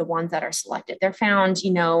can be the ones that are selected. They're found,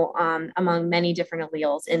 among many different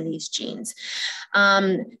alleles in these genes.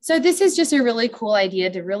 So this is just a really cool idea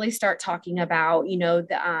to really start talking about,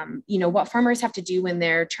 what farmers have to do when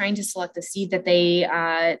they're trying to select the seed that they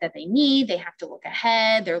need. They have to look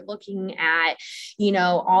ahead. They're looking at,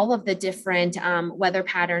 all of the different weather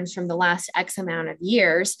patterns from the last X amount of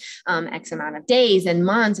years, X amount of days and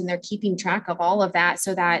months, and they're keeping track of all of that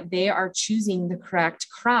so that they are choosing the correct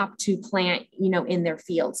crop to plant, in their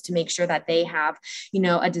fields to make sure that they have,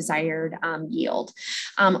 a desired yield.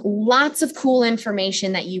 Lots of cool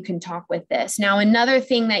information that you can talk with this. Now, another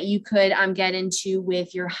thing that you could get into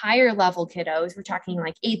with your higher level kiddos, we're talking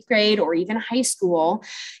like 8th grade or even high school,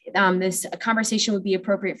 this conversation would be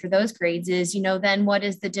appropriate for those grades is, then what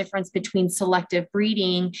is the difference between selective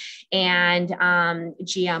breeding and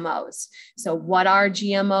GMOs? So what are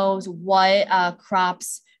GMOs? What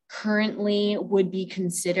crops currently would be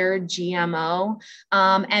considered GMO,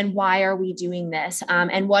 and why are we doing this?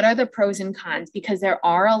 And what are the pros and cons? Because there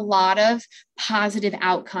are a lot of positive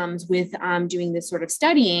outcomes with doing this sort of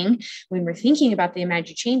studying when we're thinking about the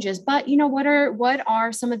imagined changes. But what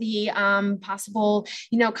are some of the possible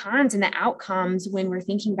cons and the outcomes when we're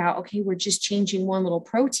thinking about, okay, we're just changing one little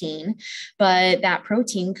protein, but that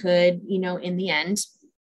protein could in the end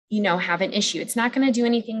have an issue. It's not going to do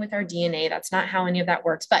anything with our DNA. That's not how any of that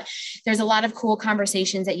works. But there's a lot of cool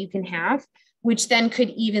conversations that you can have, which then could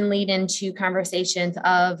even lead into conversations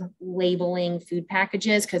of labeling food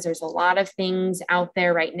packages, because there's a lot of things out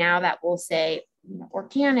there right now that will say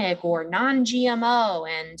organic or non-GMO.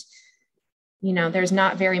 And there's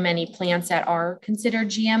not very many plants that are considered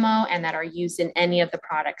GMO and that are used in any of the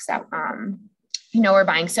products that we're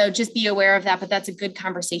buying. So just be aware of that, but that's a good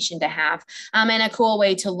conversation to have, and a cool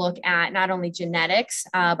way to look at not only genetics,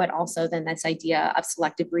 but also then this idea of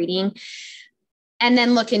selective breeding, and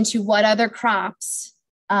then look into what other crops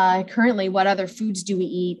currently, what other foods do we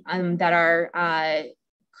eat that are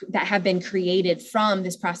that have been created from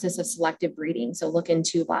this process of selective breeding. So look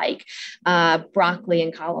into like broccoli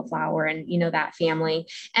and cauliflower and, that family.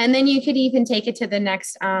 And then you could even take it to the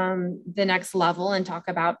next level and talk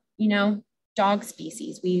about, dog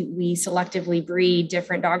species. We selectively breed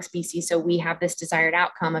different dog species. So we have this desired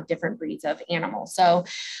outcome of different breeds of animals. So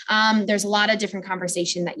there's a lot of different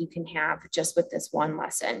conversation that you can have just with this one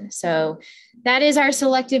lesson. So that is our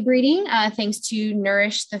selective breeding, thanks to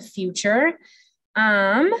Nourish the Future.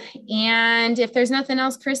 And if there's nothing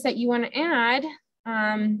else, Chris, that you want to add,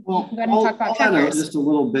 well, go ahead and talk about I'll trackers. Just a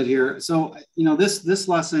little bit here. So, this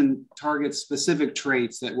lesson targets specific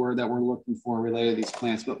traits that we're looking for related to these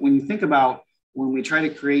plants. But when you think about when we try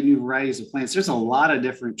to create new varieties of plants, there's a lot of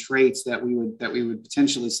different traits that we would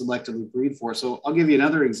potentially selectively breed for. So I'll give you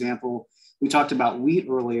another example. We talked about wheat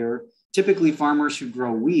earlier. Typically, farmers who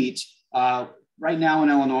grow wheat, right now in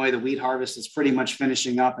Illinois, the wheat harvest is pretty much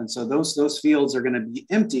finishing up. And so those fields are going to be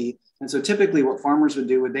empty. And so typically what farmers would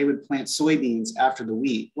do, they would plant soybeans after the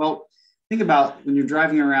wheat. Well, think about when you're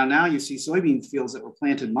driving around now, you see soybean fields that were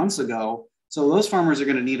planted months ago. So those farmers are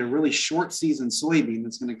going to need a really short season soybean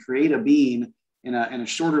that's going to create a bean in a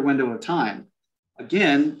shorter window of time.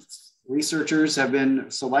 Again, researchers have been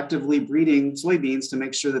selectively breeding soybeans to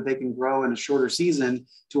make sure that they can grow in a shorter season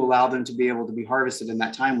to allow them to be able to be harvested in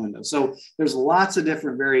that time window. So there's lots of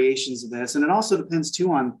different variations of this. And it also depends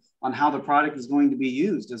too on how the product is going to be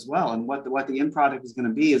used as well. And what the end product is going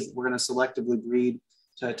to be is we're going to selectively breed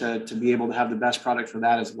to be able to have the best product for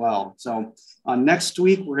that as well. So next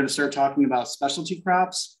week, we're going to start talking about specialty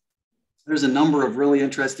crops. There's a number of really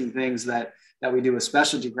interesting things that we do with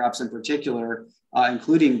specialty crops in particular,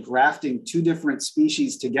 including grafting two different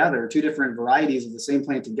species together, two different varieties of the same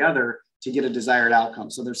plant together to get a desired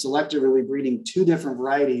outcome. So they're selectively breeding two different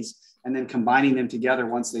varieties and then combining them together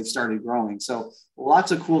once they've started growing. So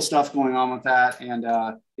lots of cool stuff going on with that. And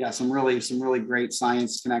some really great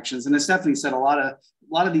science connections. And as Stephanie said, a lot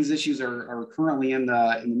of these issues are currently in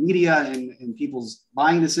the media and in people's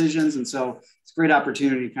buying decisions. And so it's a great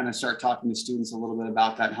opportunity to kind of start talking to students a little bit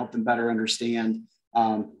about that and help them better understand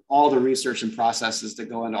all the research and processes that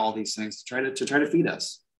go into all these things to try to feed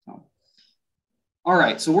us. So, all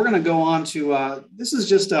right, so we're going to go on to, this is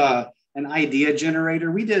just an idea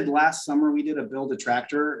generator. Last summer, we did a Build a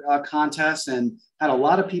Tractor contest and had a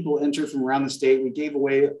lot of people enter from around the state. We gave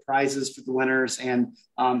away prizes for the winners, and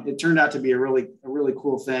it turned out to be a really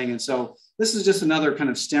cool thing. And so this is just another kind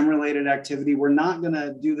of STEM related activity. We're not going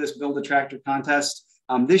to do this Build a Tractor contest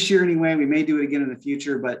this year anyway. We may do it again in the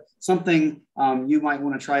future, but something you might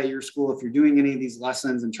want to try at your school if you're doing any of these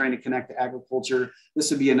lessons and trying to connect to agriculture.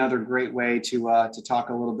 This would be another great way to talk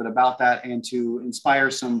a little bit about that and to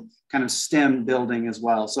inspire some kind of STEM building as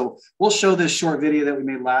well. So we'll show this short video that we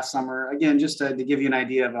made last summer, again, just to give you an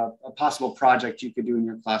idea of a possible project you could do in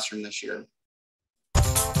your classroom this year.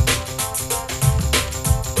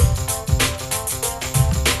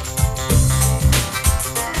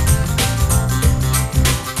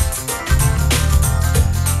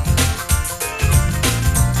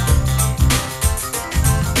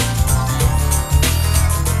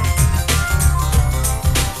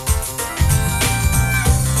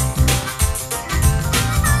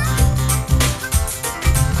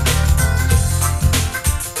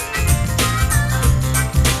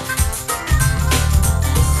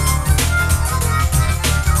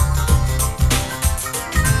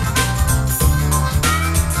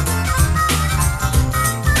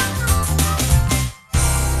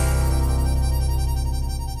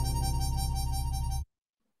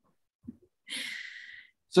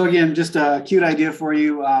 So again, just a cute idea for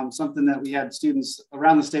you, something that we had students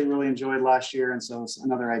around the state really enjoyed last year. And so it's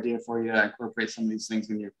another idea for you to incorporate some of these things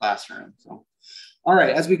in your classroom. So, all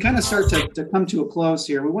right, as we kind of start to come to a close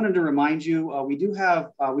here, we wanted to remind you,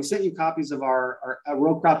 we sent you copies of our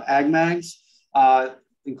row crop ag mags,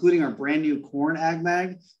 including our brand new corn ag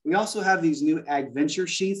mag. We also have these new ag venture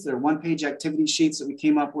sheets. They're one-page activity sheets that we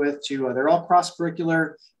came up with they're all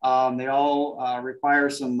cross-curricular. They all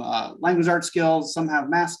require some language art skills. Some have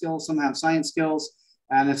math skills, some have science skills.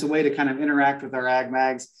 And it's a way to kind of interact with our ag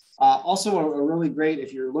mags. Also a really great,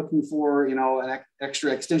 if you're looking for, an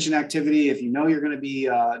extra extension activity, if you know you're going to be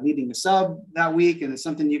needing a sub that week and it's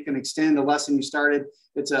something you can extend a lesson you started,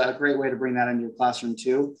 it's a great way to bring that into your classroom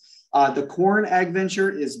too. The corn ag venture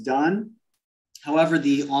is done. However,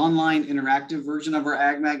 the online interactive version of our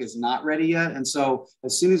ag mag is not ready yet. And so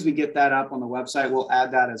as soon as we get that up on the website, we'll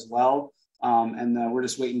add that as well. We're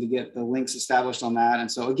just waiting to get the links established on that.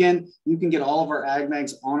 And so again, you can get all of our ag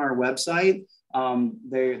mags on our website.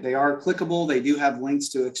 They are clickable. They do have links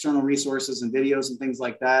to external resources and videos and things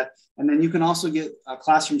like that. And then you can also get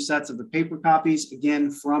classroom sets of the paper copies,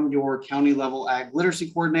 again, from your county level ag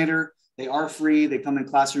literacy coordinator. They are free. They come in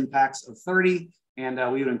classroom packs of 30, and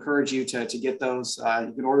we would encourage you to get those.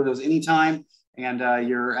 You can order those anytime, and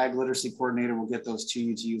your ag literacy coordinator will get those to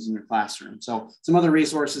you to use in your classroom. So some other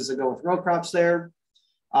resources that go with row crops there.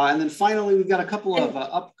 And then finally, we've got a couple of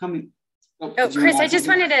upcoming. Chris, I just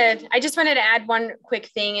wanted to add one quick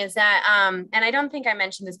thing is that, and I don't think I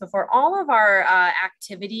mentioned this before, all of our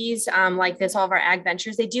activities like this, all of our ag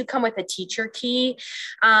ventures, they do come with a teacher key.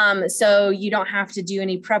 So you don't have to do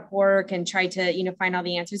any prep work and try to, find all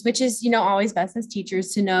the answers, which is, always best as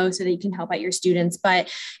teachers to know so that you can help out your students.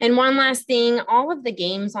 And one last thing, all of the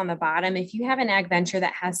games on the bottom, if you have an ag venture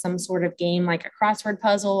that has some sort of game like a crossword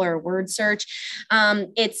puzzle or a word search,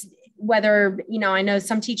 it's whether, I know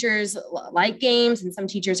some teachers like games and some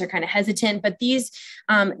teachers are kind of hesitant, but these,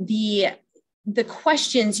 the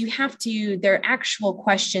questions they're actual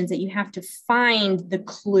questions that you have to find the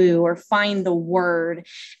clue or find the word,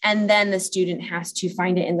 and then the student has to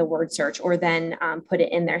find it in the word search or then put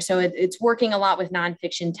it in there. So it's working a lot with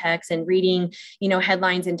nonfiction text and reading,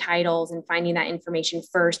 headlines and titles and finding that information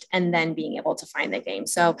first and then being able to find the game.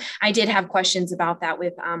 So I did have questions about that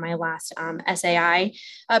with my last SAI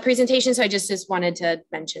presentation. So I just wanted to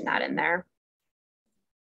mention that in there.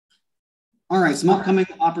 All right, some upcoming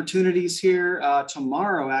opportunities here.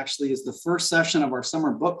 Tomorrow actually is the first session of our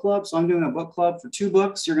summer book club. So I'm doing a book club for 2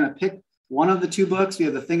 books. You're gonna pick one of the 2 books. We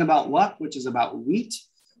have The Thing About Luck, which is about wheat.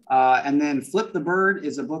 And then Flip the Bird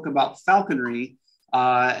is a book about falconry.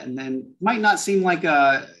 And then might not seem like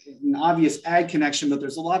an obvious ag connection, but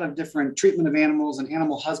there's a lot of different treatment of animals and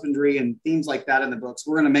animal husbandry and themes like that in the books.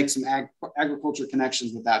 We're gonna make some agriculture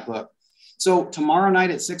connections with that book. So tomorrow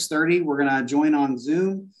night at 6:30, we're gonna join on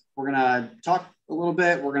Zoom. We're going to talk a little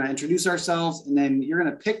bit. We're going to introduce ourselves, and then you're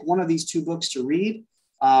going to pick one of these 2 books to read.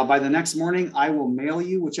 By the next morning, I will mail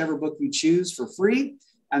you whichever book you choose for free.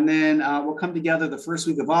 And then we'll come together the first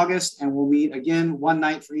week of August, and we'll meet again one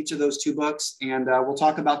night for each of those 2 books. And we'll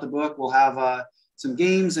talk about the book. We'll have some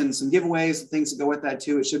games and some giveaways and things that go with that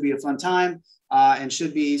too. It should be a fun time. And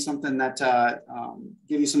should be something that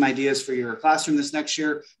give you some ideas for your classroom this next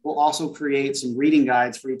year. We'll also create some reading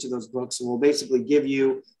guides for each of those books. So we'll basically give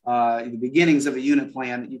you the beginnings of a unit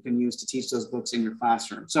plan that you can use to teach those books in your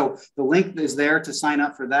classroom. So the link is there to sign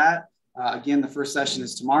up for that. Again, the first session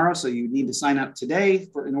is tomorrow, so you need to sign up today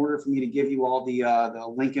in order for me to give you all the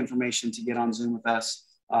link information to get on Zoom with us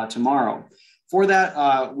tomorrow. For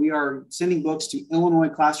that, we are sending books to Illinois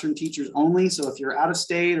classroom teachers only. So if you're out of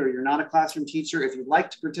state or you're not a classroom teacher, if you'd like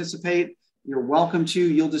to participate, you're welcome to.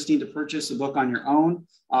 You'll just need to purchase a book on your own,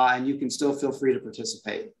 and you can still feel free to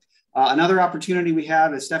participate. Another opportunity we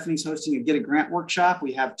have is Stephanie's hosting a Get a Grant workshop.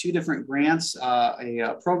 We have 2 different grants,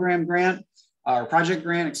 a program grant, or project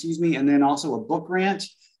grant, excuse me, and then also a book grant.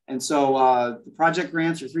 And so the project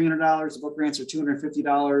grants are $300, the book grants are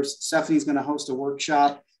 $250. Stephanie's going to host a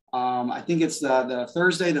workshop. I think it's the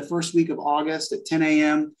Thursday, the first week of August at 10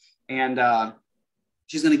 a.m. And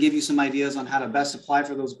she's going to give you some ideas on how to best apply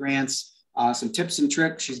for those grants, some tips and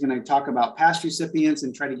tricks. She's going to talk about past recipients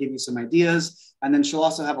and try to give you some ideas. And then she'll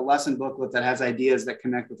also have a lesson booklet that has ideas that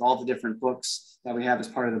connect with all the different books that we have as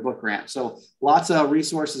part of the book grant. So lots of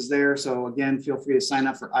resources there. So again, feel free to sign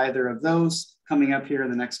up for either of those coming up here in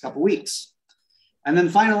the next couple weeks. And then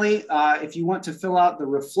finally, if you want to fill out the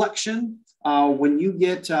reflection, when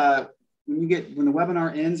the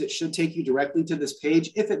webinar ends, it should take you directly to this page.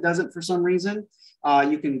 If it doesn't for some reason,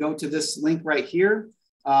 you can go to this link right here.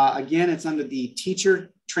 Again, it's under the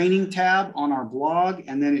teacher training tab on our blog,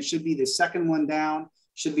 and then it should be the second one down,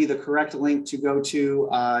 should be the correct link to go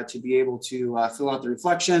to be able to fill out the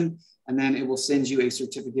reflection, and then it will send you a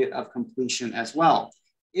certificate of completion as well.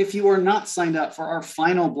 If you are not signed up for our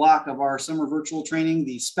final block of our summer virtual training,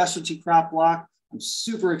 the specialty crop block, I'm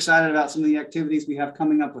super excited about some of the activities we have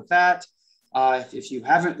coming up with that. If you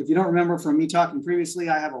don't remember from me talking previously,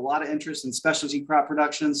 I have a lot of interest in specialty crop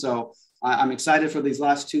production. So I'm excited for these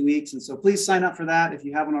last 2 weeks. And so please sign up for that. If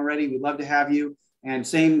you haven't already, we'd love to have you. And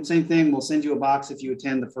same thing, we'll send you a box if you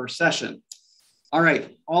attend the first session. All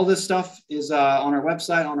right, all this stuff is on our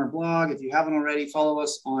website, on our blog. If you haven't already, follow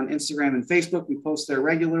us on Instagram and Facebook. We post there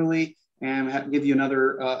regularly and give you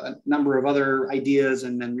another number of other ideas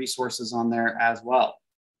and then resources on there as well.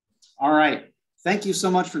 All right. Thank you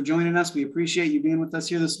so much for joining us. We appreciate you being with us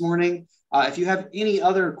here this morning. If you have any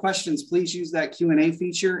other questions, please use that Q&A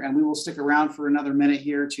feature, and we will stick around for another minute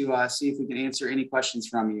here to see if we can answer any questions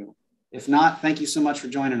from you. If not, thank you so much for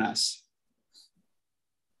joining us.